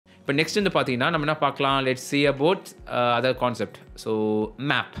இப்போ நெக்ஸ்ட் வந்து பார்த்தீங்கன்னா நம்ம என்ன பார்க்கலாம், let's see about other concept. So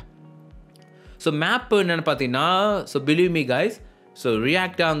map. So map என்னென்னு பார்த்தீங்கன்னா, so believe me guys, so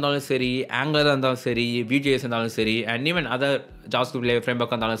ரியாக்டாக இருந்தாலும் சரி, ஆங்குலராக இருந்தாலும் சரி, விஜேஎஸ் இருந்தாலும் சரி, அண்ட் ஈவன் அதர் ஜாவாஸ்கிரிப்ட்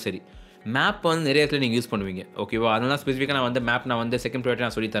ஃப்ரேம்வொர்க்காக இருந்தாலும் சரி, மேப் வந்து நிறைய இடத்துல நீங்கள் யூஸ் பண்ணுவீங்க. ஓகேவா? அதனால ஸ்பெசிஃபிக்காக நான் வந்து மேப் நான் வந்து செகண்ட் ப்ராடக்ட்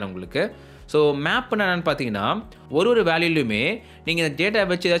நான் சொல்லித்தரேன் உங்களுக்கு. ஸோ மேப் என்னென்னு பார்த்தீங்கன்னா, ஒரு வேல்யூலுமே நீங்கள் இந்த டேட்டா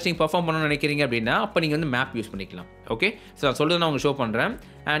வச்சு ஏதாச்சும் நீங்கள் பர்ஃபார்ம் பண்ணணும்னு நினைக்கிறீங்க அப்படின்னா அப்போ நீங்கள் வந்து மேப் யூஸ் பண்ணிக்கலாம். ஓகே, ஸோ நான் சொல்கிறது நான் உங்களுக்கு ஷோ பண்ணுறேன்.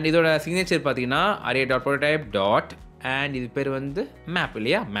 அண்ட் இதோட சிக்னேச்சர் பார்த்தீங்கன்னா Array.prototype. அண்ட் இது பேர் வந்து மேப்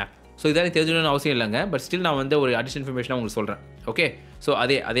இல்லையா, மேப். ஸோ இதான் தெரிஞ்சுக்கணும்னு அவசியம் இல்லைங்க, பட் ஸ்டில் நான் வந்து ஒரு அடிஷனல் இன்ஃபர்மேஷனாக உங்களுக்கு சொல்கிறேன். ஓகே, ஸோ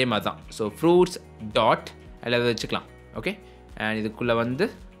அதே மாதிரி தான். ஸோ ஃப்ரூட்ஸ் டாட் அதில் வச்சுக்கலாம். ஓகே, அண்ட் இதுக்குள்ளே வந்து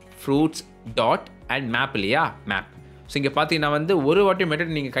ஃப்ரூட்ஸ் டாட் அண்ட் மேப் இல்லையா, மேப். ஸோ இங்கே பார்த்தீங்கன்னா வந்து ஒரு வாட்டி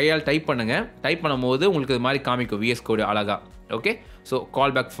மெத்தட் நீங்கள் கையால் டைப் பண்ணுங்கள். டைப் பண்ணும்போது உங்களுக்கு இது மாதிரி காமிக்கும் விஎஸ் கோடு அழகாக. ஓகே, ஸோ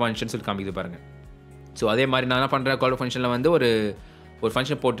கால்பேக் ஃபங்க்ஷன் சொல்லி காமிக்குது பாருங்கள். ஸோ அதே மாதிரி நான் என்ன பண்ணுறேன், கால்பேக் ஃபங்க்ஷனில் வந்து ஒரு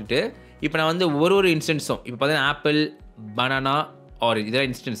ஃபங்க்ஷன் போட்டுட்டு இப்போ நான் வந்து ஒரு இன்ஸ்டன்ஸும் இப்போ பார்த்தீங்கன்னா ஆப்பிள், பனானா, ஆரஞ்ச் இதெல்லாம்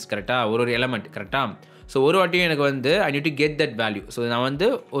இன்ஸ்டன்ஸ் கரெக்டாக, ஒரு எலமெண்ட் கரெக்டாக. ஸோ ஒரு வாட்டியும் எனக்கு வந்து I need to get that value. So நான் வந்து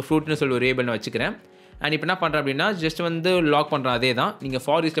ஒரு ஃப்ரூட்னு சொல்லி ஒரு வேரியபிள் வச்சுக்கிறேன். அண்ட் இப்போ என்ன பண்ணுறேன் அப்படின்னா ஜஸ்ட் வந்து லாக் பண்ணுறேன். அதே தான் நீங்கள்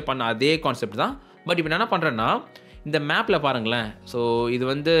ஃபார் லிஸ்ட்டில் பண்ண அதே கான்செப்ட் தான். பட் இப்போ நான் என்ன பண்ணுறேன்னா இந்த மேப்பில் பாருங்களேன். ஸோ இது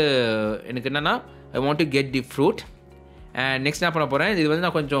வந்து எனக்கு என்னென்னா I want to get the fruit. And next என்ன பண்ண போகிறேன், இது வந்து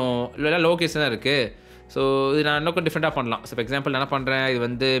நான் கொஞ்சம் லோகேஷன் தான் இருக்குது. ஸோ இது நான் இன்னும் கொஞ்சம் டிஃப்ரெண்ட்டாக பண்ணலாம். ஸோ ஃபார் எக்ஸாம்பிள் நான் என்ன பண்ணுறேன், இது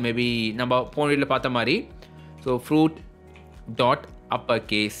வந்து மேபி நம்ம போன வீட்டில் பார்த்த மாதிரி so fruit dot upper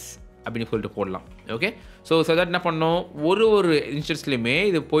case அப்படின்னு சொல்லிட்டு போடலாம். ஓகே, ஸோ தட் என்ன பண்ணோம், ஒரு இன்ஸ்டன்ஸ்லையுமே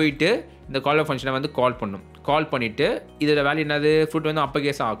இது போயிட்டு இந்த கால் ஃபங்க்ஷனை வந்து கால் பண்ணும். கால் பண்ணிவிட்டு இதோட வேல்யூ என்னது, ஃப்ரூட் வந்து அப்பர்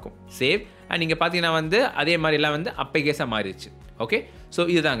கேஸாக ஆக்கும். சேவ். அண்ட் நீங்கள் பார்த்தீங்கன்னா வந்து அதே மாதிரி எல்லாம் வந்து அப்பர் கேஸாக மாறிடுச்சு. ஓகே, ஸோ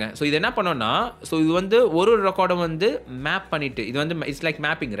இதுதாங்க. ஸோ இது என்ன பண்ணோன்னா, ஸோ இது வந்து ஒரு ரெக்கார்டும் வந்து மேப் பண்ணிவிட்டு இது வந்து இட்ஸ் லைக்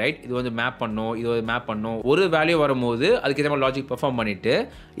மேப்பிங் ரைட். இது வந்து மேப் பண்ணோம், இது வந்து மேப் பண்ணோம். ஒரு வேல்யூ வரும்போது அதுக்கு ஏற்ற மாதிரி லாஜிக் பெர்ஃபார்ம் பண்ணிவிட்டு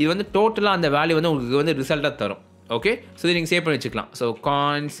இது வந்து டோட்டலாக அந்த வேல்யூ வந்து உங்களுக்கு வந்து ரிசல்ட்டாக தரும். ஓகே, ஸோ இது நீங்கள் சேவ் பண்ணி வச்சுக்கலாம். So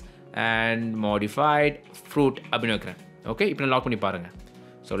cons and modified fruit அப்படின்னு வைக்கிறேன். ஓகே, இப்போ நான் லாக் பண்ணி பாருங்கள்.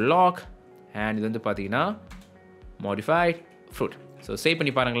 ஸோ லாக் அண்ட் இது வந்து பார்த்தீங்கன்னா மாடிஃபைட் ஃப்ரூட். ஸோ சேவ்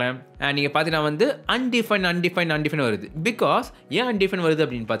பண்ணி பாருங்களேன். அண்ட் நீங்கள் பார்த்தீங்கன்னா வந்து அன்டிஃபைன் வருது. பிகாஸ் ஏன் அன்டிஃபைன் வருது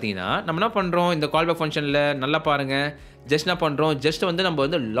அப்படின்னு பார்த்தீங்கன்னா நம்ம என்ன பண்ணுறோம், இந்த கால்பேக் ஃபங்க்ஷனில் நல்லா பாருங்கள், ஜஸ்ட் என்ன பண்ணுறோம், ஜஸ்ட் வந்து நம்ம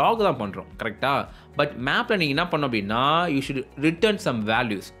வந்து லாக் தான் பண்ணுறோம் கரெக்டாக. பட் மேப்பில் நீங்கள் என்ன பண்ணோம் அப்படின்னா you should return some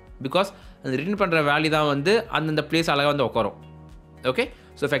values. Because அந்த ரிட்டர்ன் பண்ணுற வேல்யூ தான் வந்து அந்தந்த பிளேஸ் அழகாக வந்து உட்காரும். ஓகே,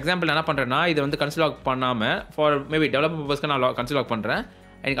 ஸோ ஃபார் எக்ஸாம்பிள் நான் என்ன பண்ணுறேன்னா இதை வந்து கன்சில் லாக் பண்ணாமல் ஃபார் மேபி டெவலப்பர் பர்பஸ்க்கு நான் கன்சில் லாக் பண்ணுறேன்.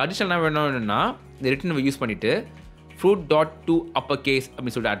 எனக்கு அடிஷனல் என்ன வேணும்னா இந்த ரிட்டர்ன் யூஸ் பண்ணிவிட்டு fruit dot to upper case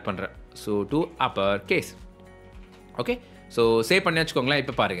அப்படின்னு சொல்லிட்டு ஆட் பண்ணுறேன். So to upper case. Okay, so save பண்ணி வச்சுக்கோங்களேன்.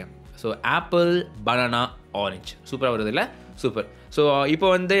 இப்போ பாருங்கள், ஸோ ஆப்பிள், பனானா, ஆரஞ்ச் சூப்பராக வருது இல்லை, சூப்பர். ஸோ இப்போ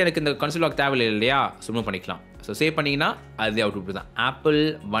வந்து எனக்கு இந்த கன்சில் லாக் தேவையில்லை இல்லையா, ஸோ மூவ் பண்ணிக்கலாம். ஸோ சேவ் பண்ணிங்கன்னா அது அவுட்புட் தான் ஆப்பிள்,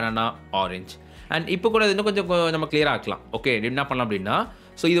 பனானா, ஆரஞ்ச். அண்ட் இப்போ கூட இன்னும் கொஞ்சம் நம்ம கிளியராக ஆக்கலாம். ஓகே, என்ன பண்ணலாம் அப்படின்னா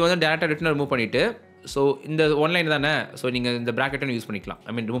ஸோ இது வந்து டேரெக்டாக ரிட்டர்ன் ரிமூவ் பண்ணிவிட்டு ஸோ இந்த ஒன்லைன் தானே, ஸோ நீங்கள் இந்த ப்ராக்கெட்டும் யூஸ் பண்ணிக்கலாம்.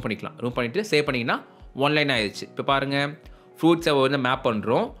 ஐ மீன் ரிமூவ் பண்ணிவிட்டு சேவ் பண்ணிங்கன்னா ஒன்லைன் ஆயிடுச்சு. இப்போ பாருங்கள், ஃப்ரூட்ஸை வந்து மேப்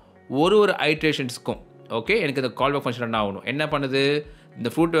பண்ணுறோம் ஒரு ஐட்ரேஷன்ஸ்க்கும். ஓகே, எனக்கு இந்த கால்பேக் ஃபங்க்ஷன் என்ன ஆகணும், என்ன பண்ணுது, இந்த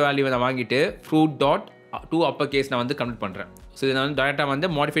ஃப்ரூட் வேல்யூ நான் வாங்கிட்டு fruit dot to upper case நான் வந்து கம்ப்ளீட் பண்ணுறேன். ஸோ இதை நான் வந்து டேரெக்டாக வந்து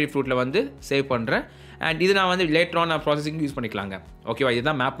மாடிஃபைட் ஃப்ரூட்டில் வந்து சேவ் பண்ணுறேன். அண்ட் இது நான் வந்து லேட்டர் ஆன் நான் ப்ராசஸிங் யூஸ் பண்ணிக்கலாங்க. ஓகேவா,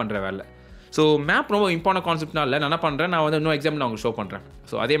 இதுதான் மேப் பண்ணுற வேலை. ஸோ மேப் ரொம்ப இம்பார்ட்டன்ட் கான்செப்ட்னா இல்லை, நான் என்ன பண்ணுறேன், நான் வந்து இன்னும் எக்ஸாம்பிள் நான் உங்களுக்கு ஷோ பண்ணுறேன்.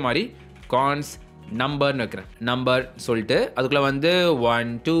 ஸோ அதே மாதிரி கான்ஸ் நம்பர்னு வைக்கிறேன். நம்பர் சொல்லிட்டு அதுக்குள்ளே வந்து 1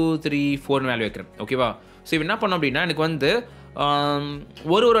 2 3 4 வேல்யூ வைக்கிறேன். ஓகேவா, ஸோ இப்போ என்ன பண்ணோம் அப்படின்னா எனக்கு வந்து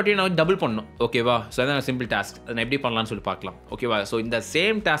ஒரு வாட்டியும் நான் டபுள் பண்ணணும். ஓகேவா, ஸோ அதான் சிம்பிள் டாஸ்க். அதை நான் எப்படி பண்ணலான்னு சொல்லி பார்க்கலாம். ஓகேவா, ஸோ இந்த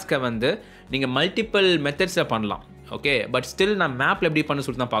சேம் டாஸ்க்கை வந்து நீங்கள் மல்டிபிள் மெத்தட்ஸில் பண்ணலாம். ஓகே, பட் ஸ்டில் நான் மேப்பில் எப்படி பண்ண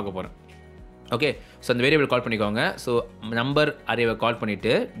சொல்லிட்டு தான் பார்க்க போகிறேன். ஓகே, ஸோ அந்த வேரியபிள் கால் பண்ணிக்கோங்க. ஸோ நம்பர் அரேவை கால்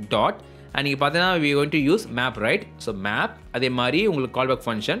பண்ணிவிட்டு டாட் அண்ட் நீங்கள் பார்த்தீங்கன்னா we going to use map right. So map அதே மாதிரி உங்களுக்கு callback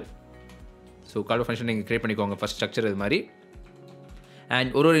function. So callback function நீங்கள் க்ரியேட் பண்ணிக்கோங்க ஃபஸ்ட் ஸ்ட்ரக்சர் இது மாதிரி.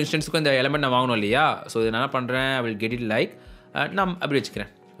 அண்ட் ஒரு இன்ஸ்டன்ஸுக்கும் இந்த எலமெண்ட் நான் வாங்கணும் இல்லையா, ஸோ இது என்ன பண்ணுறேன், I will get it like நான் அப்படி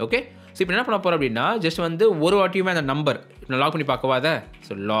வச்சுக்கிறேன். ஓகே, ஸோ இப்போ என்ன பண்ண போகிறோம் அப்படின்னா ஜஸ்ட் வந்து ஒரு வாட்டியுமே அந்த நம்பர் நான் லாக் பண்ணி பார்க்கவா அதை.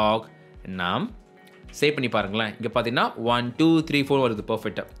 ஸோ லாக் நாம் சேவ் பண்ணி பாருங்களேன். இங்கே பார்த்தீங்கன்னா 1 2 3 4 வருது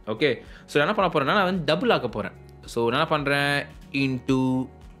பர்ஃபெக்டாக. ஓகே, ஸோ என்ன பண்ண போகிறேன்னா நான் வந்து டபுள் ஆக்க போகிறேன். ஸோ என்ன பண்ணுறேன், இன்டூ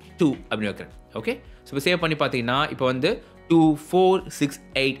 2 அப்படின்னு வைக்கிறேன். ஓகே, ஸோ இப்போ சேவ் பண்ணி பார்த்தீங்கன்னா இப்போ வந்து 2 4 6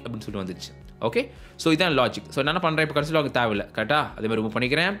 8 அப்படின்னு சொல்லிட்டு வந்துடுச்சு. ஓகே, ஸோ இதான் லாஜிக். ஸோ என்ன பண்ணுறேன், இப்போ கன்சில் லாக் தேவையில்லை கரெக்டாக, அதே மாதிரி ரிமூவ்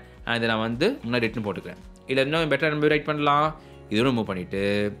பண்ணிக்கிறேன். அண்ட் நான் வந்து முன்னாடி ரிட்டன் போட்டுக்கிறேன். இல்லை இன்னும் பெட்டர் நம்ம ரைட் பண்ணலாம், இதுவும் ரிமூவ் பண்ணிவிட்டு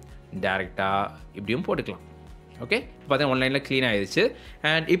டேரெக்டாக இப்படியும் போட்டுக்கலாம். ஓகே, இப்போ பார்த்தீங்கன்னா ஒன்லைனில் க்ளீன் ஆகிடுச்சு.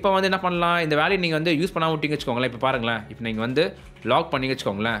 அண்ட் இப்போ வந்து என்ன பண்ணலாம், இந்த வேல்யூ நீங்கள் வந்து யூஸ் பண்ணாமல் விட்டிங்க வச்சுக்கோங்களேன். இப்போ பாருங்களேன், இப்போ நீங்கள் வந்து லாக் பண்ணி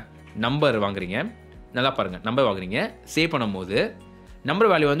வச்சுக்கோங்களேன், நம்பர் வாங்குறீங்க, நல்லா பாருங்கள், நம்பர் வாங்குறீங்க, சேவ் பண்ணும்போது நம்பர்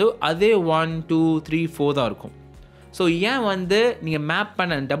வேல்யூ வந்து அதே 1 2 3 4 தான் இருக்கும். ஸோ ஏன் வந்து நீங்கள் மேப்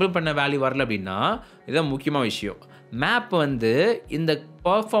பண்ண டபுள் பண்ண வேல்யூ வரல அப்படின்னா இதுதான் முக்கியமான விஷயம். மேப் வந்து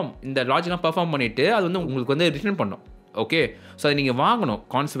இந்த லாஜிக்லாம் பெர்ஃபார்ம் பண்ணிவிட்டு அது வந்து உங்களுக்கு வந்து ரிட்டர்ன் பண்ணும். ஓகே, ஸோ அதை நீங்கள் வாங்கணும்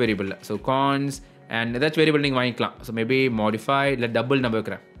கான்ஸ் வேரியபிளில். ஸோ கான்ஸ் அண்ட் ஏதாச்சும் வேரியபிள் நீங்கள் வாங்கிக்கலாம். ஸோ மேபி மாடிஃபை இல்லை டபுள் நம்பர்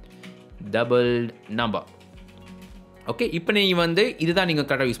வைக்கிறேன், டபுள் நம்பர். ஓகே, இப்போ நீங்கள் வந்து இதுதான் நீங்கள்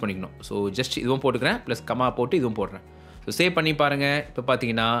கரெக்டாக யூஸ் பண்ணிக்கணும். ஸோ ஜஸ்ட் இதுவும் போட்டுக்கிறேன், ப்ளஸ் கமா போட்டு இதுவும் போடுறேன். ஸோ சேவ் பண்ணி பாருங்கள். இப்போ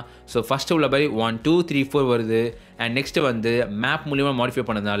பார்த்தீங்கன்னா ஸோ ஃபஸ்ட்டு உள்ள பை 1 2 3 4 வருது. அண்ட் நெக்ஸ்ட்டு வந்து மேப் மூலியமாக மாடிஃபை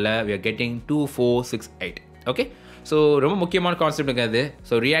பண்ணதுனால we are getting 2 4 6 8. Okay, so ரொம்ப முக்கியமான கான்செப்ட் அது.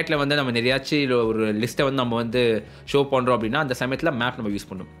 ஸோ ரியாக்டில் வந்து நம்ம நிறையாச்சும் ஒரு லிஸ்ட்டை வந்து நம்ம வந்து ஷோ பண்ணுறோம் அப்படின்னா அந்த சமயத்தில் மேப் நம்ம யூஸ்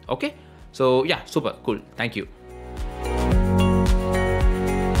பண்ணணும். Okay, so yeah super cool, thank you.